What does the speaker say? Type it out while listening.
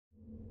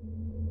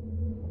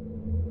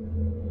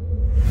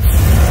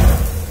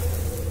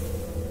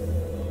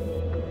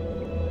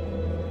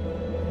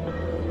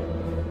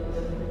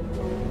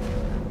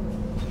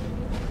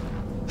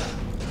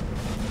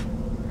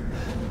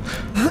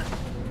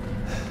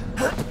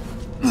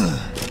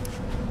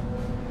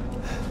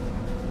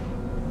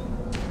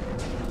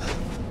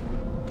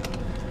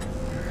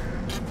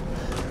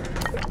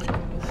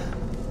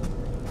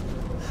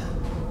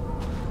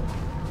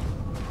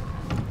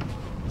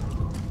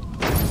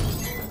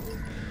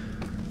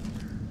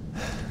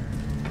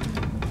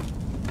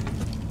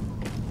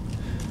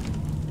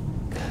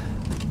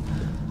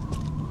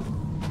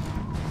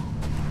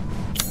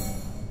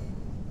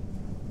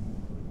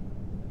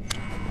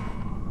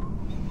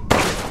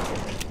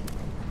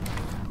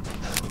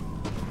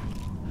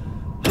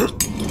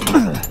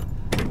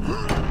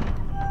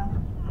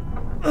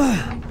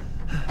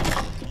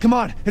Come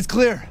on, it's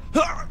clear.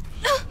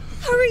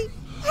 Hurry!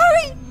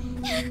 Hurry!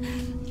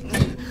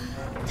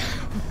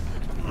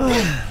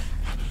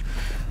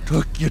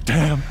 Took your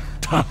damn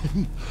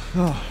time.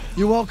 Oh,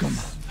 you're welcome.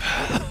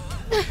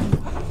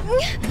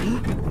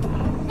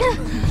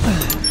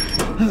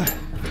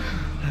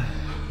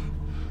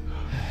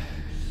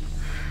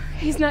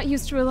 He's not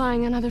used to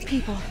relying on other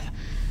people.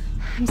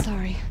 I'm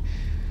sorry.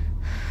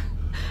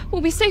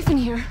 We'll be safe in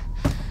here,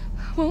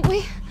 won't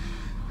we?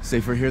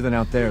 Safer here than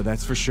out there,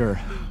 that's for sure.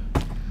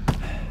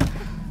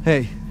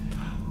 Hey,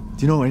 do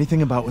you know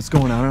anything about what's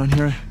going on around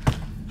here?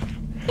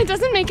 It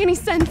doesn't make any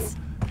sense.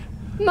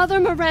 Mother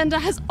Miranda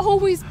has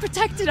always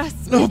protected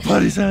us.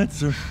 Nobody's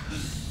answer.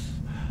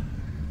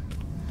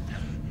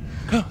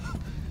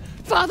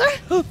 Father?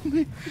 Help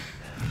me.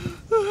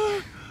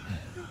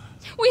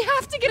 We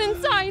have to get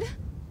inside.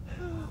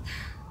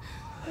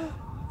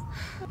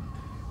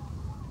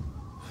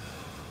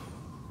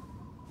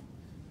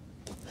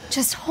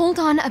 Just hold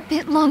on a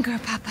bit longer,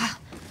 Papa.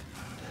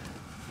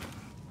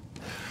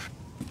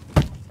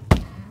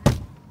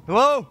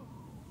 Hello?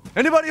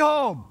 Anybody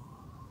home?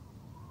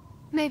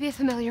 Maybe a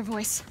familiar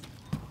voice.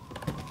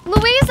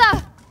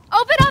 Louisa!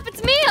 Open up!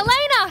 It's me,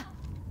 Elena!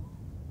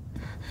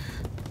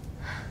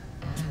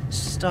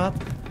 Stop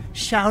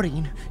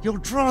shouting. You'll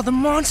draw the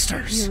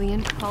monsters.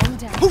 Julian, calm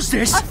down. Who's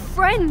this? A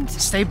friend!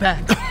 Stay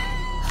back.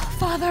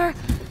 Father!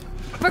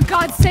 For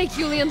God's sake,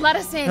 Julian, let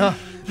us in!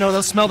 No,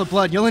 they'll smell the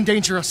blood. You'll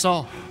endanger us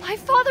all. My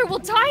father will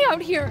die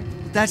out here!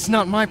 That's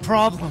not my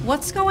problem.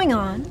 What's going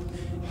on?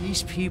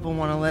 These people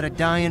want to let a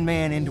dying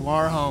man into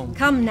our home.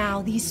 Come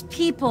now, these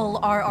people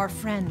are our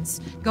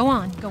friends. Go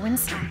on, go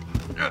inside.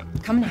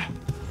 Come now,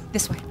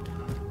 this way.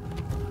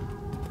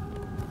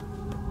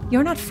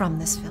 You're not from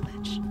this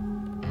village.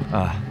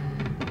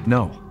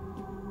 No.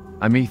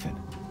 I'm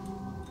Ethan.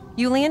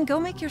 Julian, go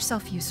make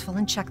yourself useful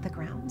and check the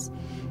grounds.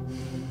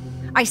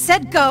 I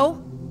said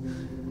go!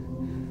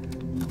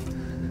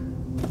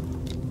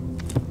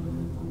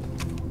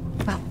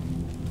 Well,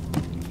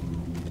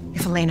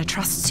 if Elena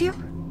trusts you,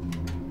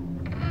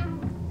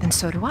 then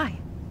so do I.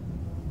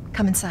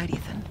 Come inside,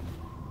 Ethan.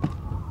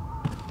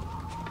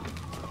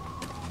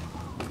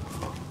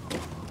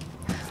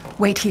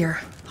 Wait here.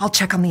 I'll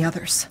check on the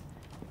others.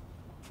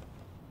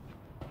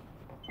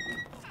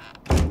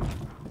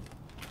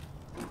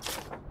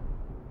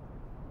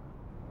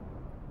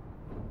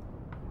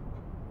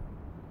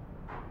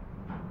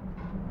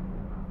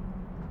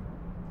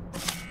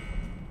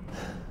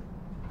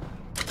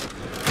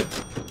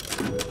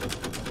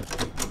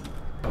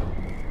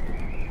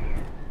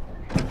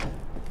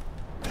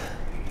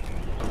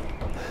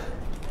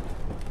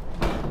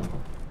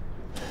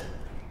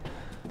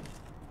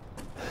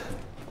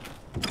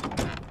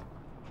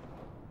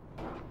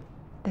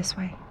 This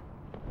way.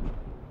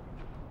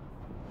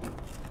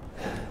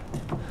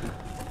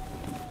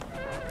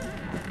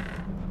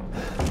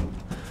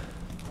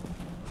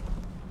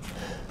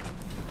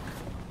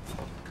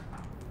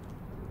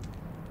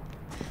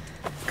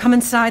 Come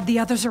inside, the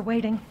others are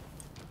waiting.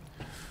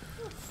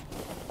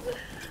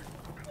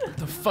 What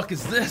the fuck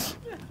is this?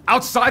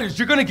 Outsiders,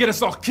 you're gonna get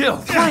us all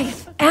killed!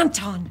 Quiet!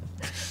 Anton!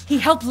 He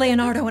helped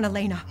Leonardo and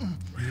Elena.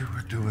 We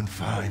were doing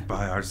fine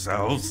by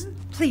ourselves.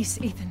 Please,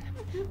 Ethan,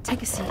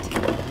 take a seat.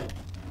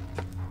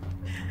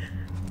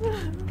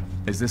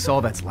 Is this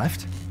all that's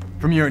left?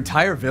 From your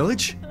entire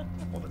village?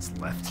 All that's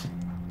left?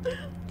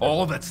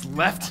 All that's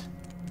left?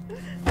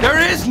 There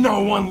is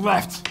no one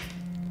left!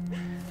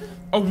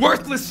 A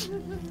worthless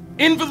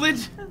invalid?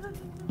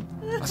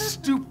 A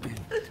stupid,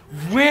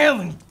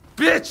 wailing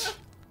bitch!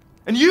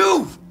 And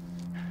you!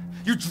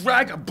 You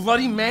drag a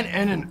bloody man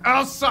and an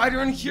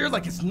outsider in here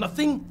like it's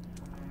nothing?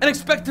 And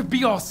expect to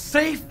be all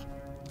safe?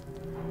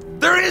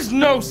 There is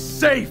no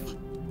safe!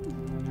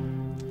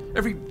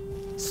 Every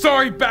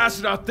sorry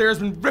bastard out there has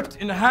been ripped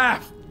in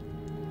half.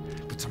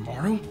 But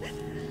tomorrow?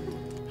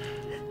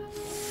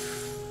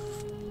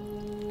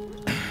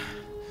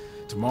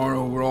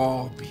 Tomorrow we'll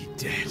all be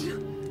dead.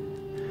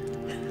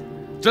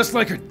 Just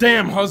like her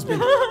damn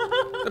husband.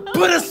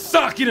 Put a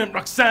sock in it,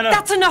 Roxana!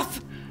 That's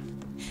enough!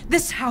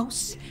 This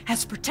house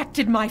has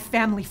protected my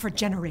family for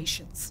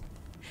generations.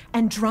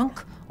 And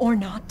drunk or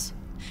not,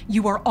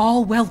 you are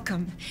all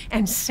welcome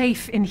and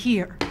safe in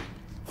here.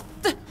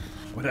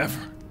 Whatever.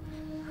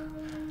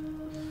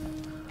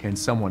 Can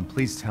someone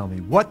please tell me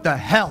what the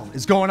hell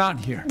is going on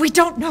here? We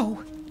don't know.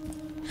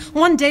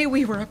 One day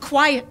we were a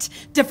quiet,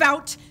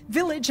 devout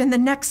village, and the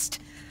next,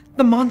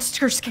 the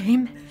monsters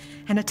came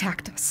and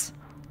attacked us.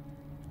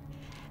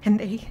 And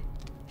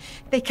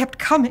they kept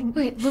coming.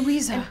 Wait,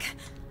 Louisa.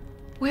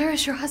 Where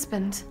is your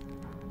husband?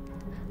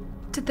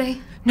 Did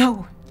they?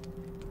 No.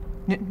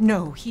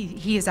 No,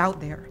 he is out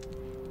there.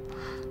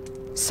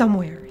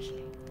 Somewhere.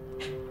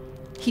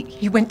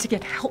 He went to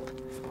get help.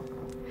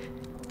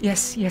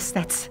 Yes,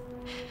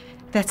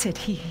 that's it.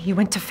 He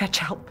went to fetch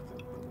help.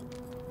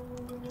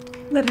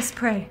 Let us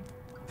pray.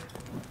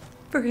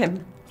 For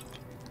him.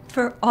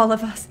 For all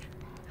of us.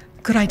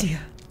 Good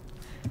idea.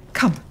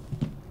 Come.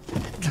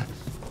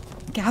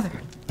 Gather.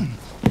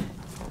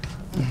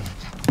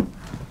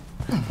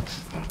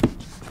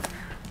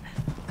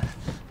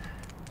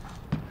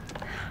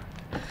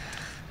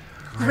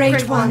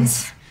 Great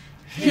ones,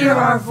 hear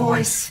our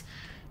voice.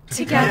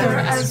 Together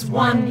as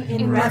one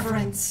in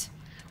reverence,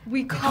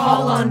 we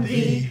call on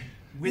thee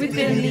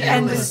within the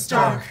endless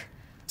dark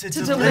to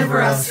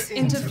deliver us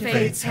into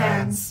fate's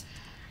hands.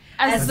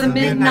 As the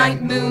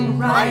midnight moon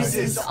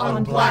rises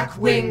on black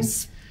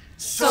wings,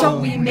 so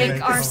we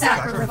make our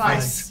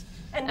sacrifice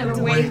and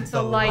await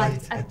the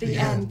light at the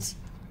end.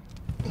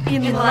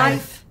 In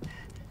life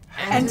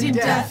and in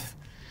death,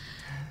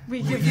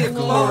 we give you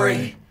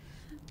glory,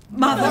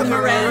 Mother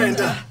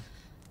Miranda.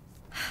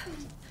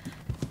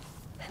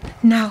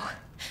 Now,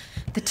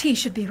 the tea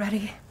should be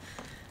ready.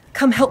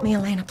 Come help me,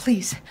 Elena,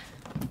 please.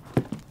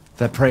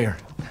 That prayer.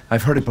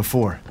 I've heard it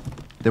before.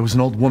 There was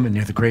an old woman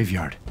near the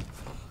graveyard.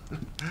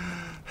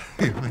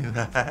 Give me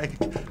the hag.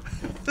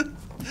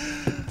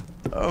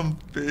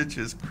 Bitch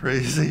is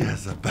crazy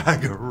as a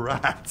bag of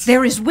rats.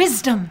 There is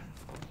wisdom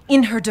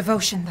in her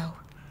devotion, though.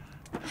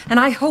 And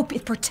I hope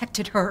it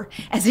protected her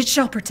as it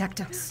shall protect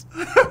us.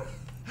 What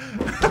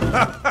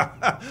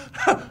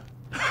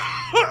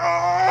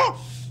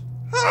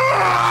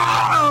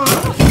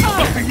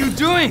are you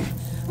doing?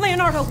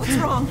 Leonardo, what's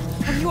wrong?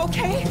 Are you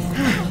okay?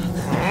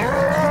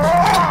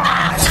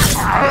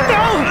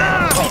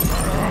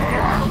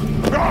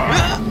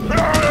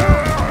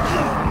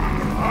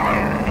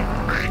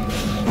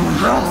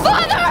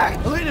 Father!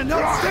 Elena, no!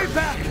 Stay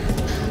back!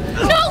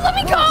 No, let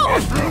me go!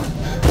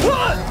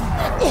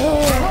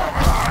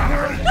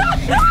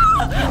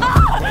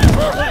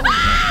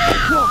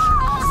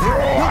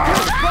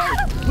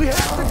 We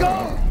have to go!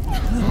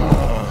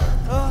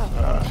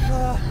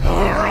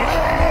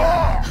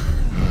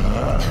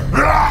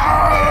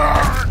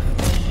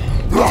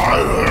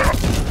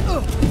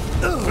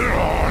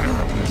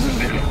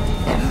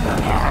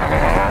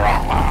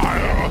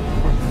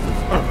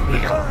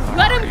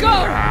 Let him go!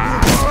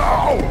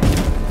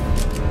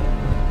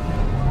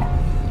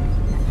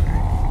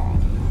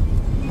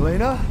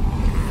 Elena?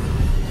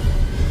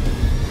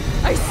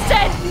 I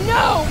said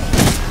no!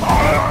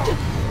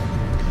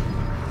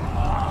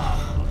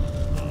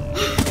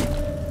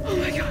 Oh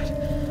my God.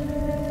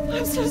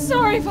 I'm so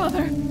sorry,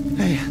 Father.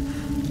 Hey,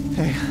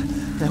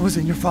 that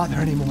wasn't your father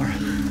anymore.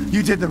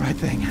 You did the right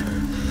thing.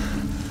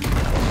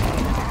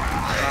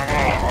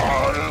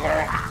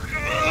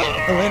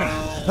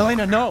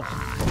 Elena, no!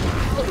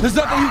 There's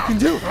nothing you can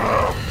do!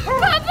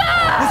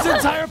 Papa! This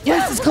entire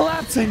place is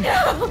collapsing!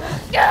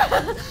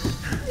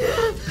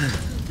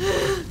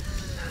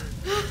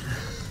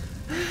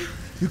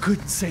 You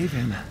couldn't save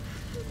him.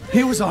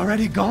 He was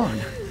already gone.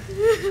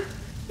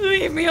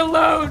 Leave me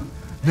alone.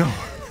 No,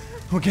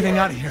 we're getting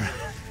out of here.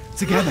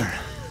 Together.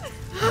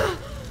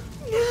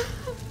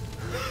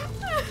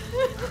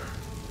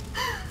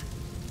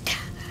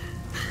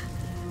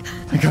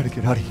 I gotta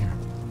get out of here.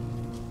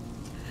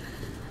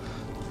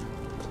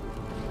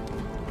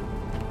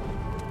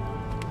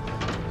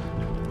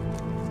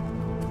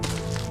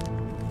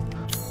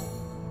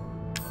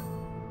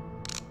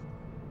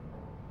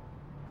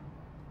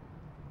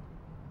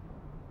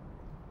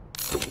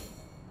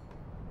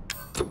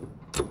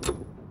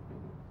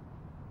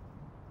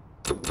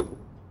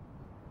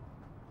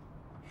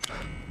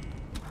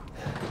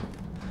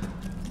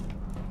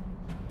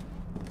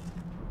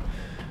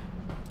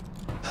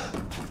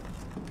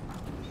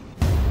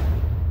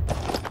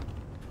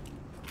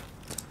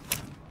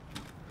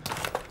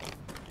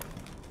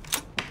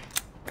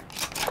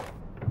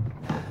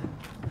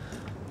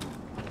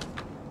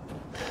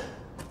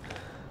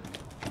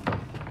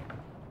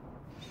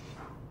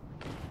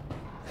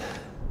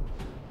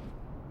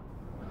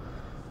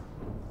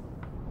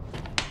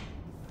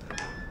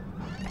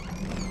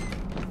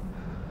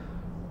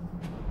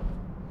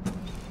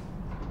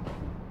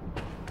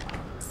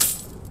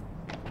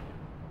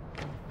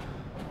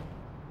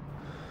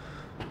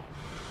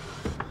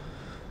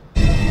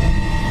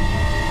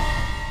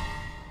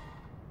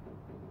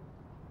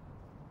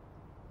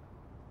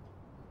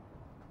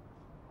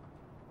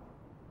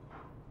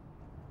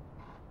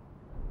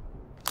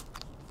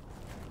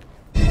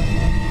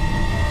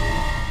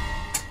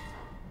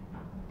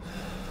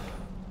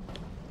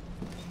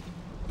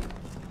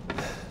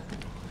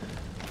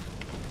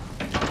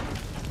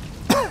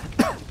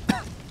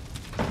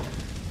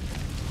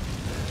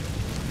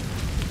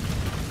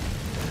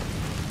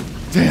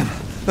 Damn,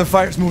 the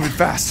fire's moving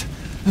fast.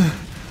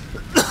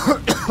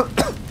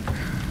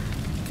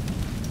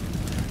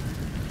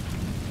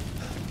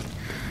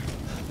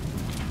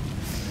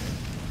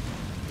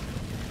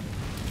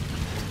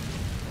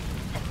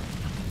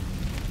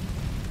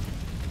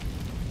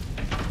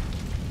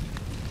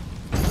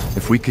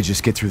 If we could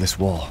just get through this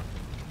wall.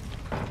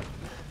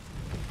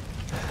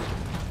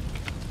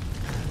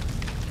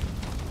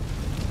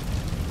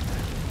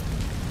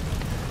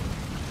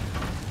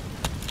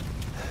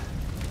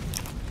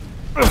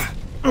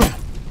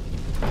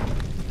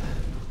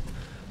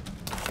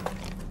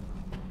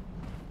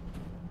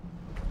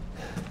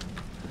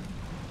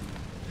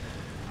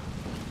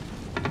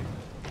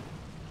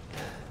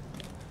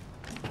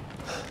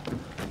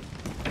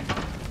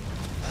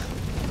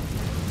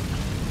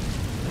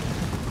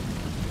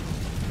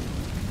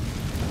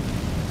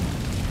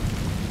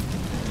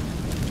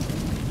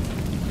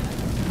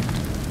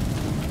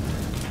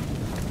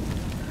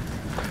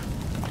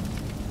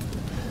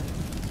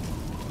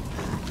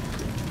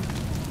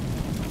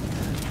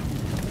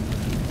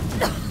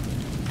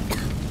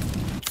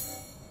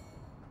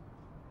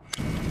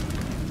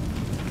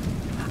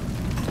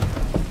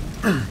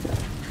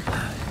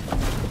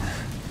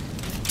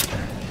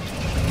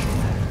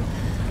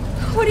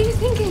 What are you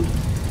thinking?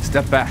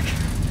 Step back.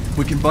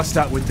 We can bust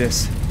out with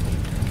this.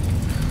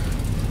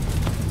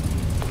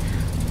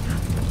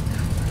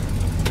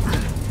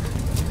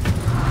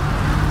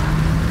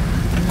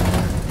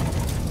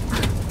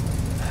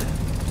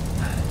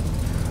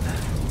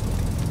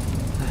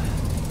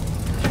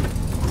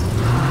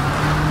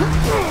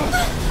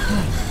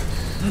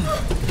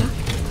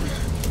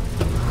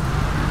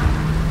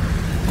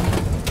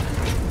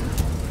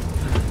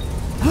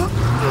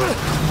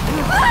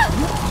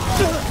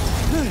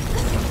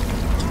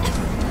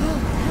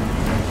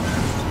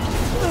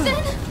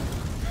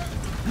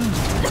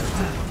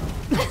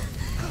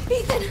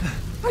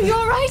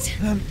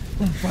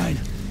 I'm fine.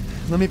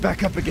 Let me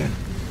back up again.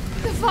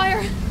 The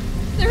fire.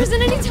 There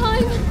isn't any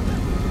time.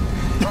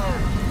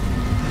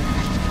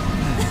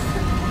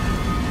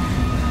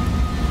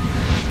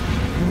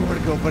 Nowhere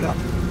to go but up.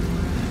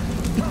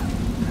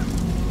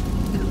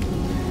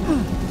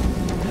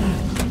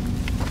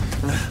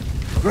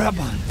 Grab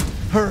on.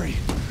 Hurry.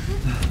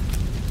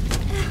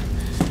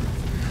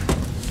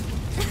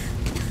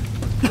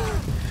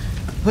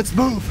 Let's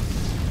move.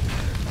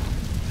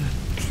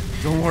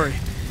 Don't worry.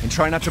 And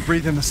try not to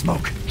breathe in the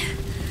smoke.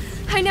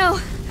 I know.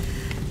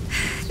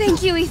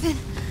 Thank you, Ethan.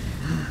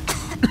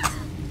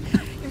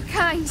 You're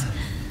kind.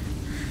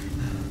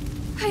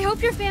 I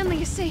hope your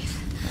family is safe.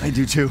 I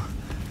do too.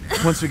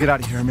 Once we get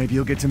out of here, maybe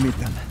you'll get to meet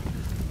them.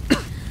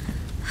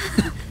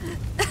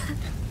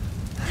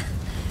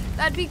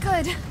 That'd be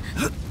good.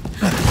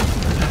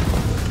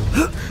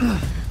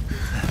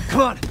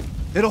 Come on.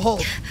 It'll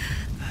hold.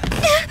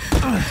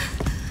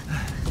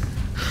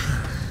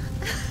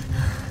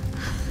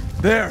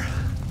 There.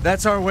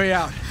 That's our way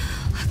out.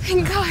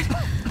 Thank God.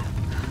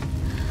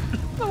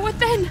 But what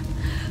then?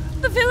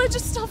 The village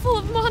is still full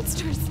of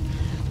monsters.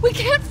 We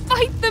can't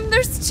fight them.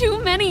 There's too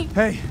many.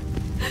 Hey.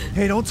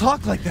 Hey, don't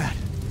talk like that.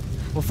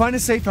 We'll find a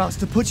safe house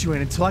to put you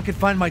in until I can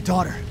find my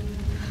daughter.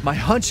 My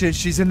hunch is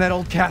she's in that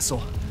old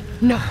castle.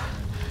 No.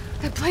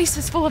 That place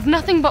is full of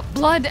nothing but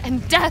blood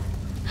and death.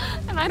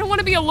 And I don't want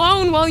to be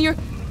alone while you're...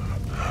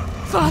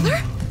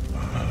 Father?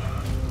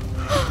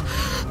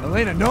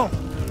 Elena, no.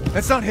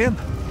 That's not him.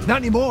 Not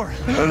anymore.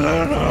 He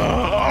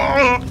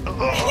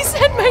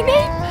said my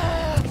name!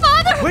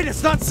 Father! Wait,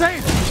 it's not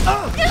safe!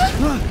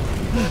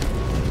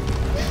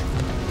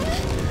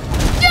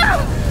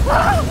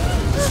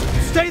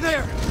 Stay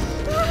there!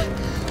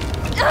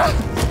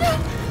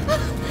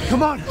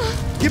 Come on!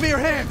 Give me your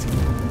hand!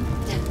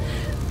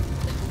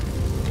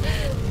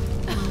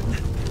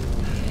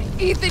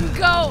 Ethan,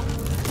 go!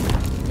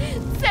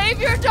 Save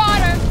your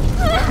daughter!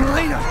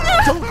 Elena,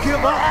 don't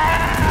give up!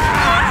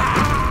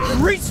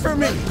 Reach for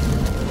me!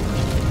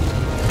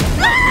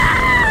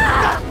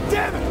 God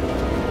damn it!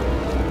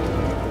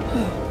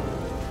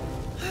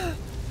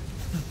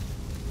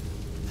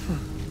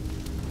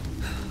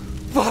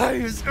 Why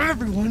is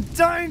everyone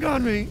dying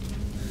on me?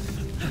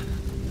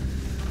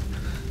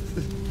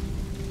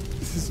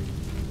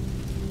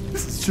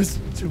 This is just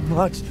too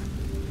much.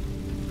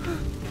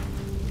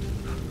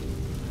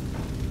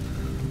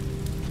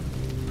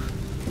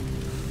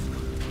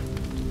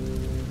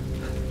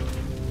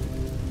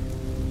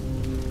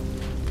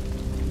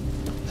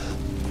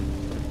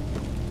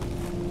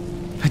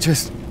 I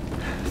just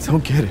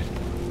don't get it.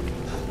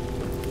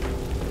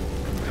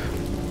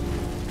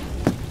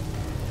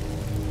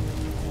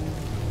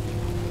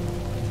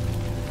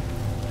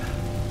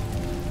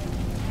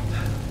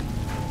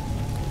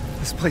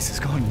 This place has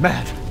gone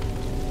mad.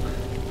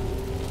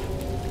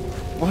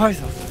 Why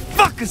the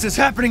fuck is this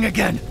happening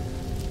again?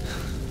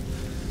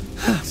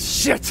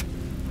 Shit!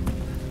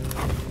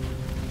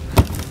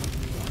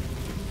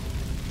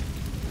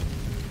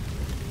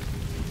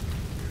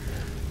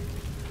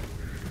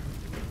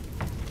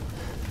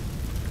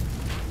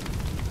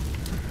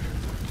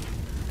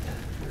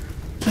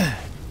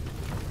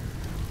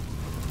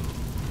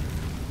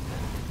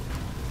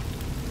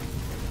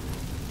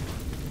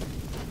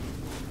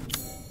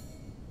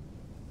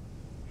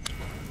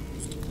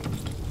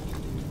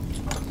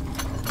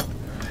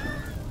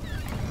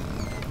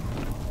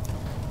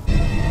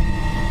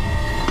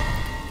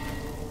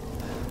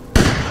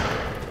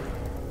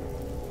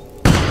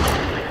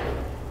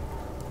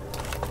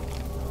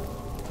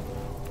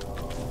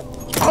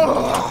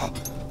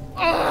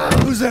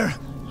 Who's there?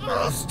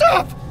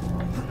 Stop!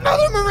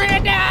 Mother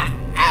Miranda!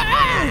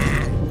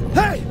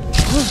 Hey!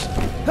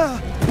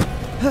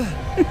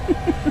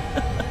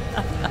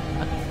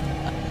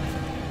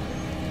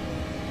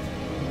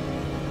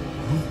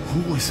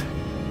 Who was...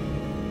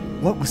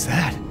 What was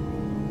that?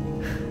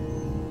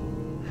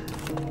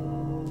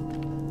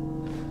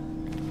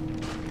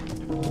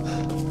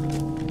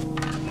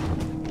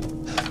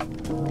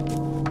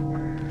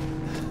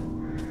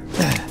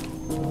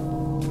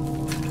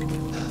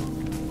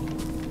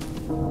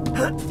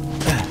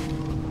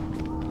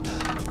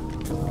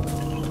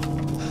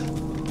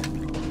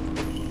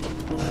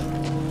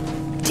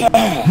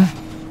 Death.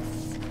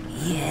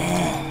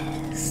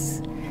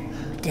 Yes.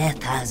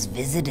 Death has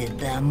visited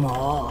them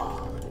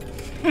all.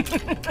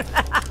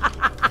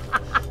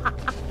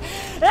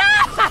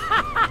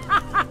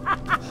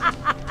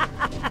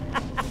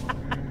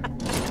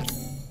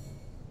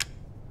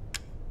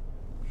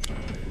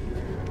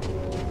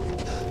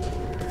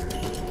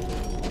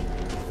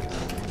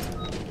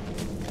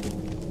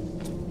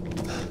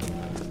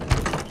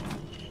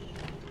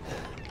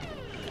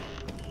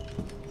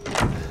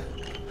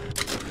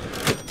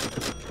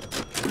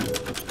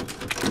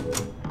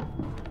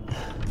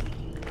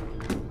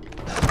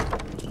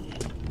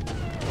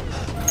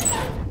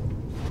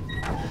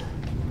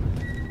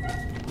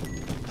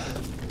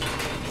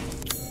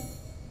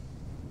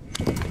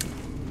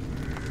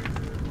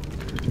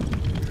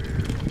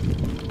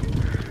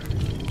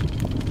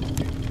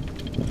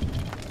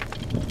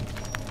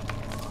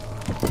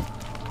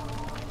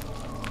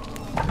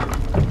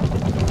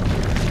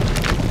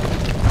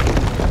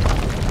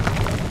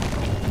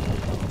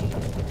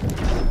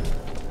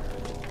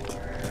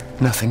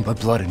 Nothing but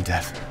blood and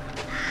death.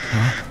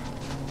 Huh?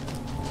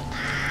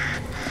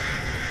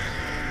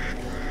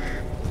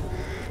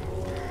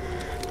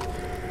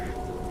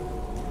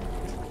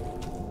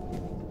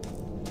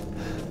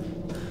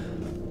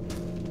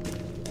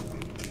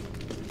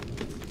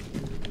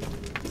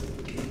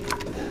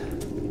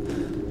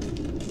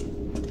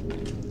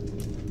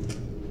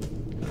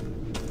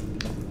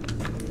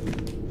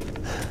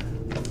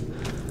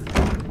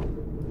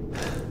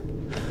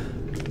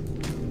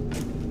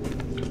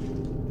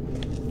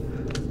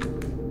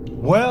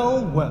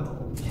 Well, well.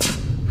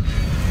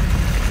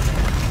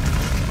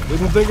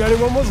 Didn't think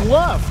anyone was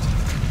left.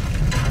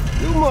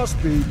 You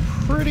must be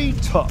pretty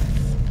tough.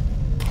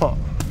 Huh.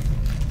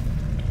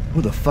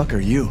 Who the fuck are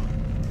you?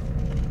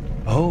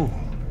 Oh,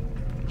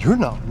 you're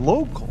not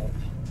local.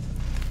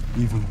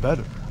 Even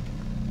better.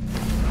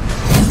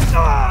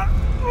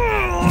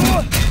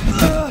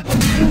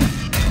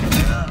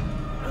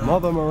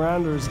 Mother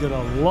Miranda's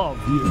gonna love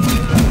you.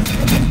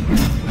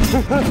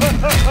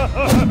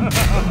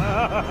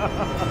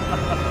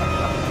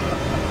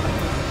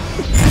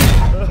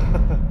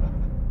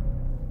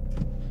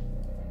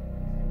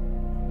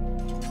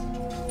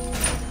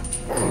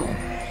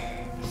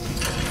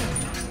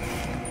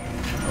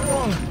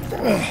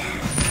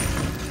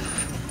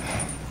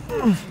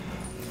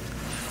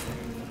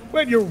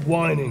 Wait, you're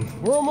whining.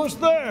 We're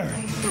almost there.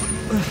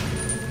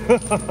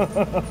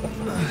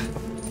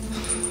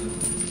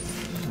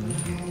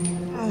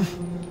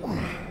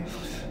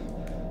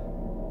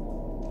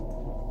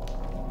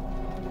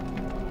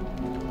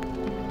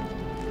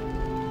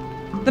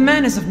 The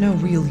man is of no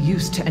real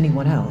use to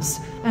anyone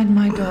else, and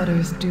my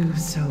daughters do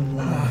so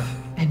love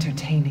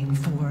entertaining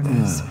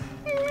foreigners.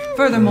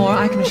 Furthermore,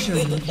 I can assure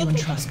you, if you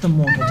entrust the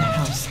mortal to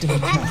House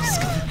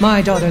Dimitrescu,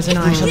 my daughters and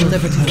I shall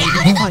deliver to you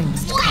the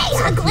finest cuts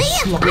of Ugly!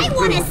 slaughter. I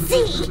want to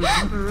see!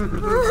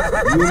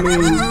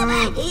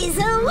 He's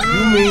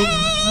away!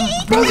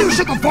 Both of you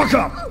shut the fuck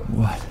up!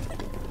 What?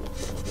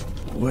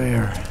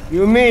 Where?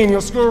 You mean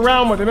you'll screw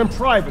around with him in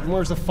private, and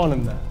where's the fun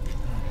in that?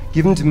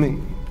 Give him to me,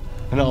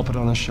 and I'll put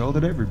on a show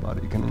that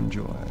everybody can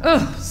enjoy.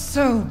 Ugh,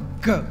 so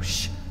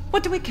gauche.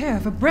 What do we care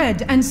for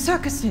bread and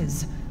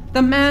circuses?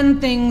 The man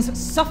thinks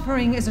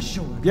suffering is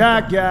assured.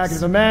 Yak, yak,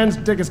 if a man's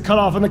dick is cut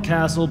off in the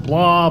castle,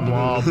 blah,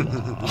 blah,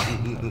 blah.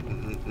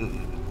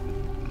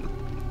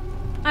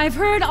 I've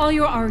heard all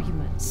your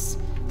arguments.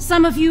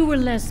 Some of you were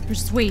less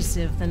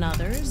persuasive than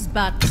others,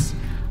 but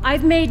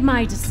I've made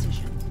my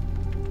decision.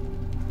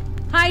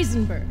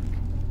 Heisenberg,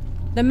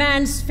 the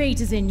man's fate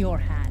is in your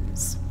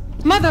hands.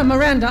 Mother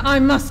Miranda, I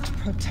must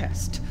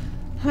protest.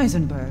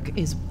 Heisenberg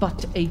is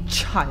but a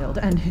child,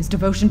 and his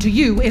devotion to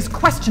you is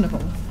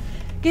questionable.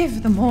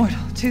 Give the mortal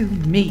to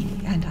me,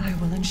 and I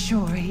will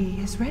ensure he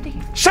is ready.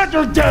 Shut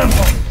your damn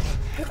hole!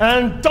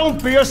 And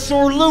don't be a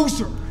sore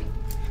loser!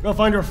 Go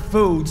find your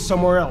food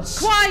somewhere else.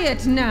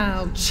 Quiet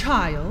now,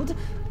 child.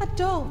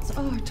 Adults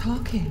are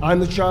talking. I'm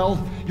the child.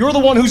 You're the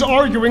one who's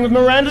arguing with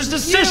Miranda's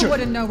decision. You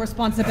wouldn't know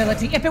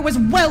responsibility if it was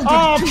welded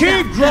to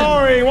keep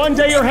growing! One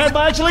day your head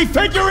will actually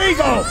fit your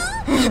ego!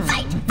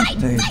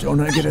 Hey, don't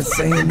I get a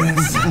say in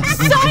this?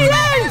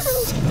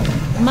 Silence!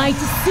 My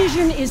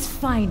decision is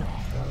final.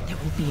 There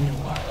will be no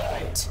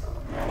argument.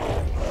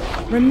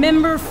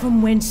 Remember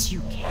from whence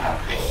you came.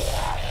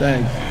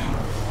 Thank you.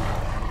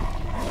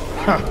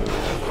 Huh.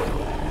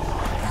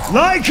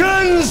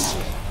 Lycans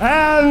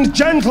and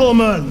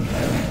gentlemen,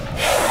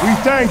 we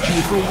thank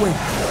you for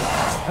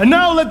waiting. And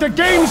now let the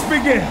games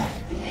begin!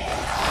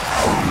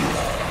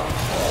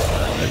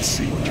 Let's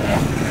see what you're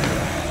doing.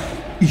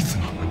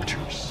 Ethan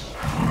Winters.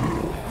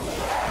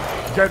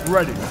 Get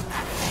ready.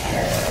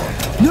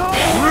 No!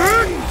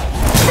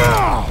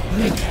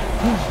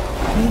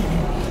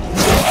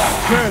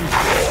 10,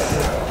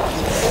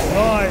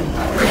 9,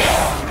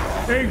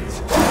 8,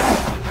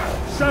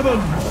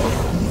 7,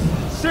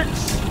 6,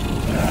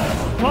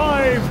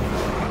 5,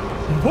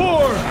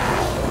 4,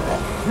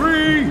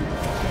 3,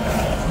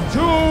 2,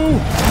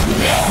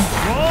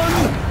 1.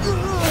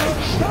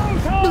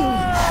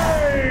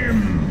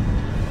 Showtime!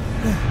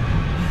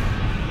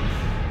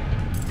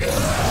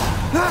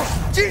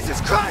 Jesus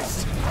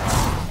Christ!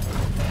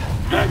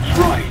 That's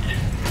right.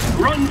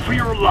 Run for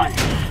your life.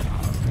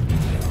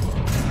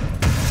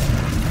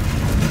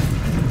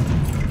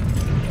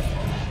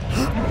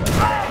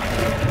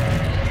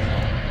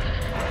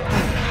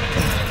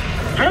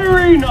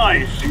 Very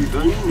nice,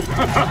 Ethan.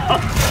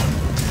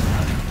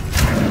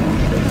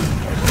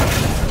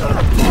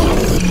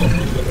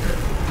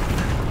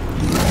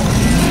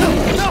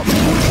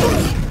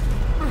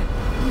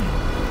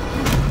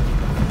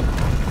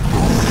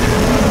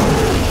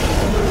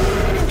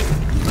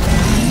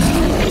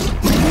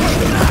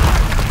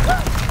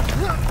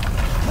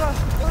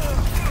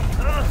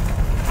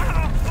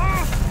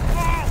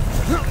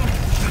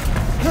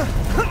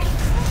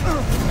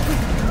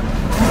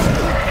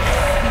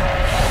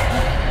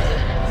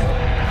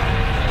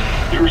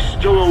 You're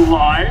still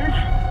alive?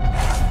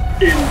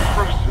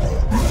 Impressive.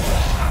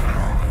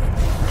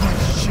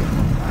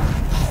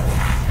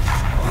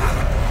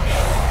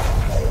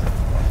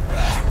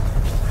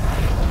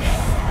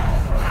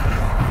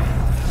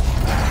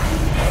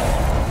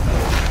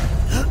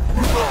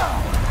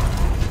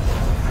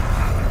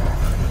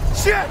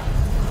 Shit!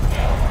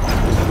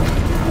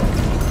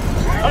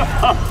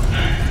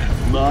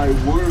 My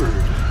word.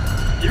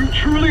 You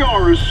truly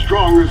are as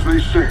strong as they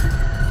say.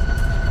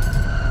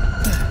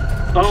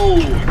 Oh,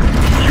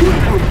 you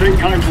didn't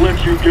think I'd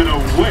let you get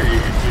away,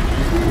 did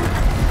you?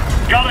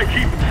 Gotta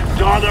keep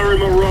Donna and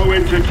Moreau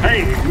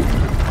entertained.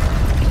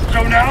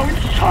 So now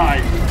it's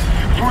time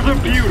for the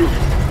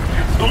beautiful,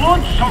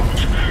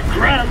 blood-soaked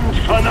grand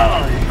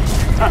finale.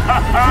 Ha ha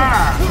ha!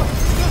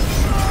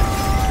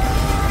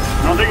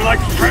 Nothing like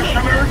fresh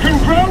American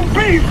ground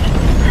beef!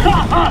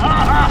 Ha ha ha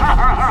ha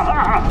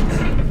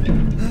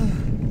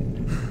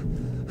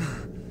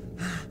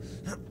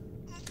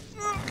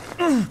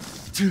ha!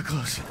 Too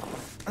close.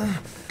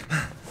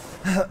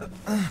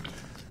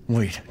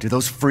 Wait, do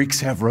those freaks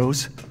have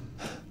Rose?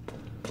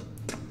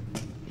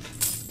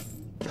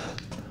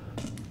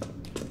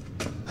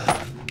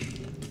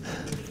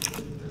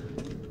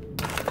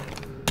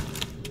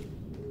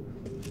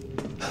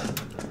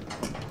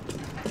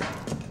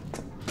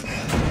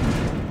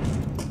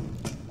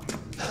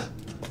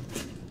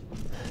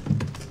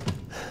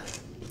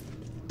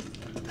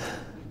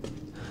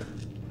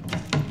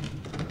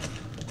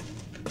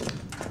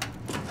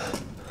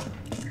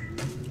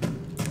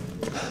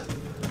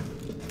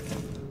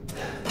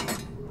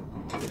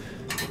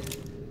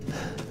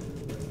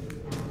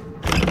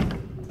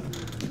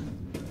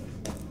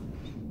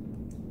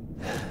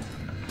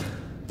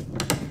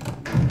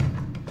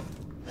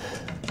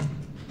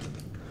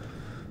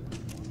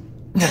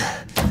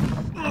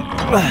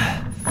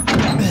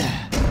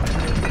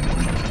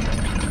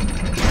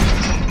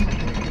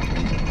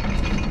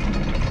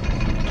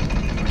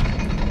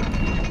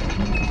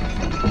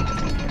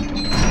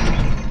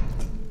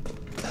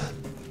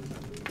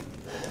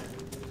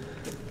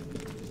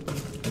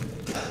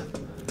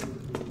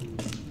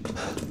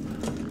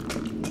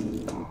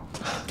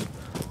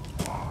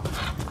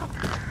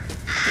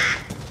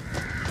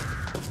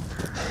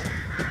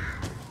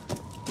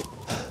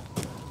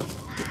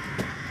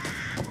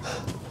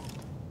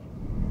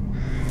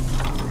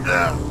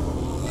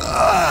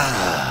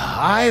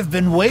 I've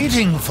been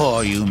waiting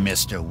for you,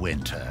 Mr.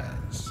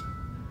 Winters.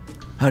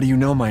 How do you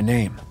know my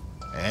name?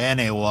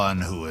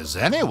 Anyone who is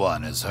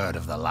anyone has heard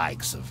of the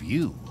likes of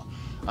you.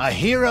 A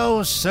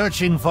hero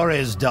searching for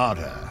his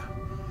daughter.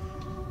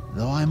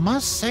 Though I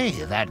must say,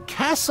 that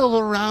castle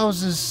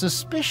arouses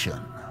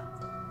suspicion.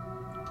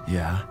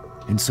 Yeah,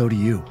 and so do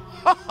you.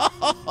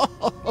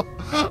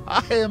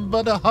 I am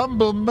but a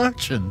humble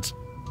merchant.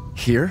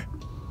 Here?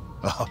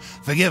 Oh,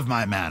 forgive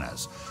my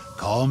manners.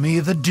 Call me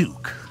the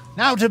Duke.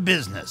 Now to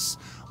business.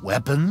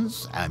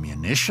 Weapons,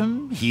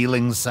 ammunition,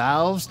 healing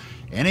salves,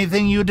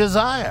 anything you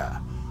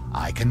desire,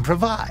 I can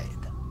provide.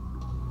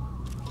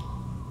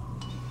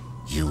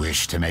 You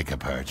wish to make a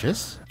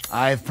purchase?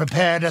 I've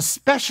prepared a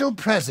special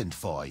present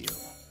for you.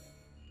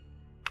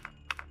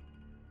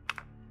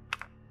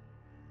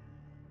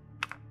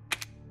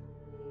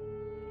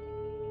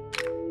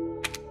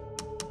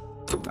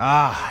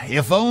 Ah,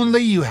 if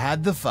only you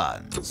had the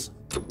funds.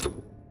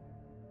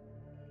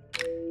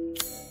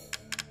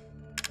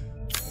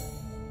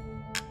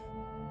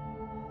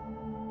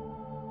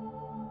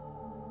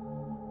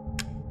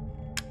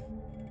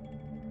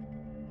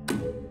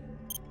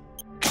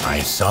 I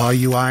saw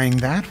you eyeing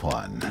that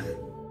one.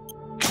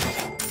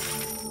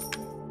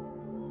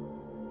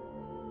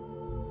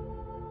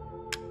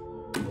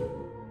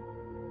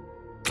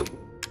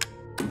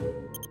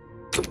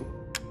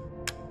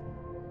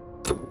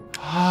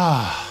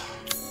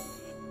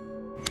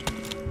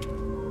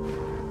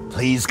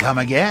 Please come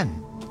again.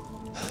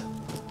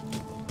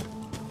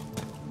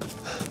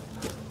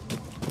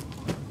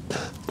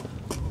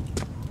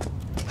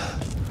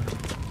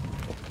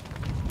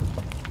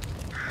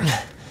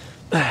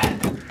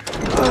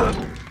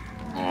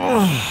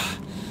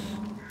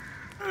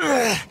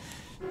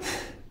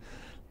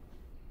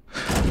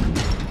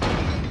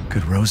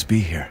 Could Rose be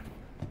here?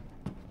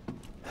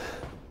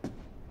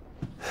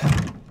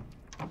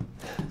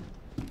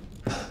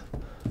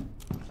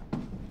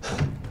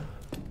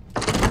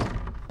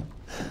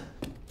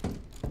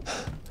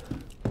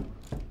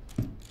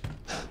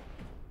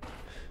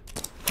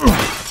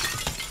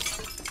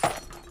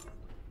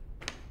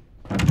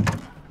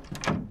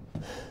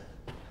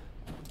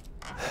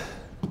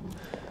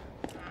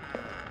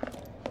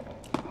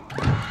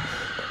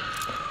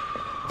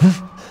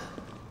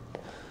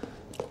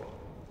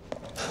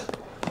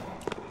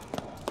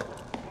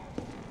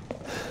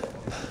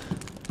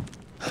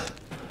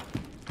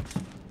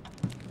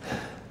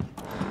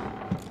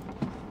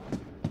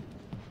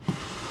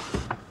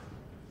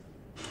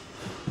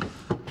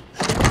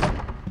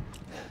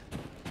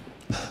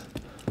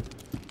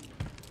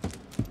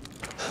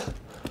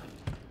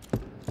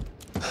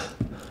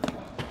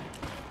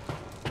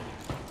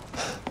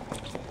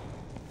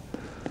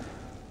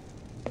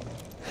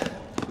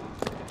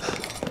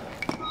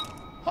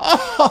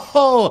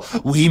 So,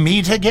 we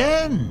meet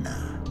again.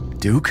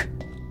 Duke,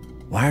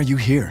 why are you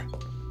here?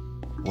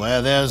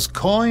 Where there's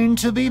coin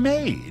to be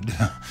made.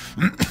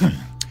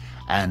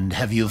 And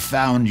have you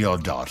found your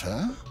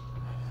daughter?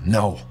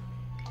 No.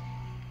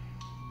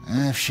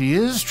 If she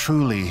is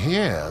truly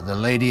here, the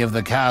lady of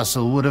the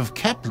castle would have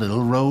kept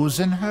little Rose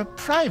in her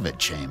private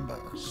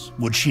chambers,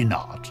 would she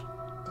not?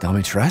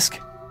 Domitresk?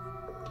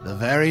 The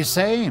very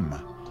same.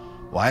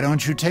 Why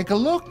don't you take a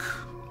look?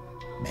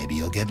 Maybe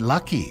you'll get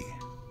lucky.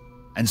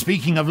 And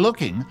speaking of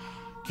looking,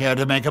 care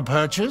to make a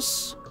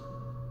purchase?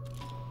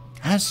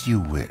 As you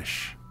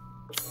wish.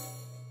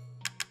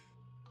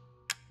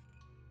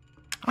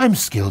 I'm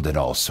skilled at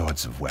all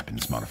sorts of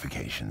weapons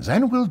modifications,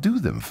 and will do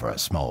them for a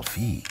small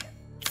fee.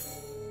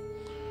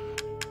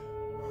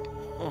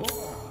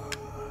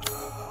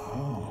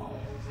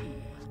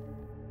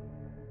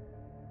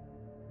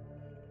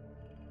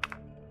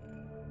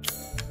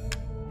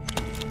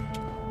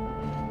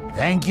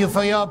 Thank you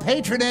for your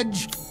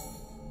patronage.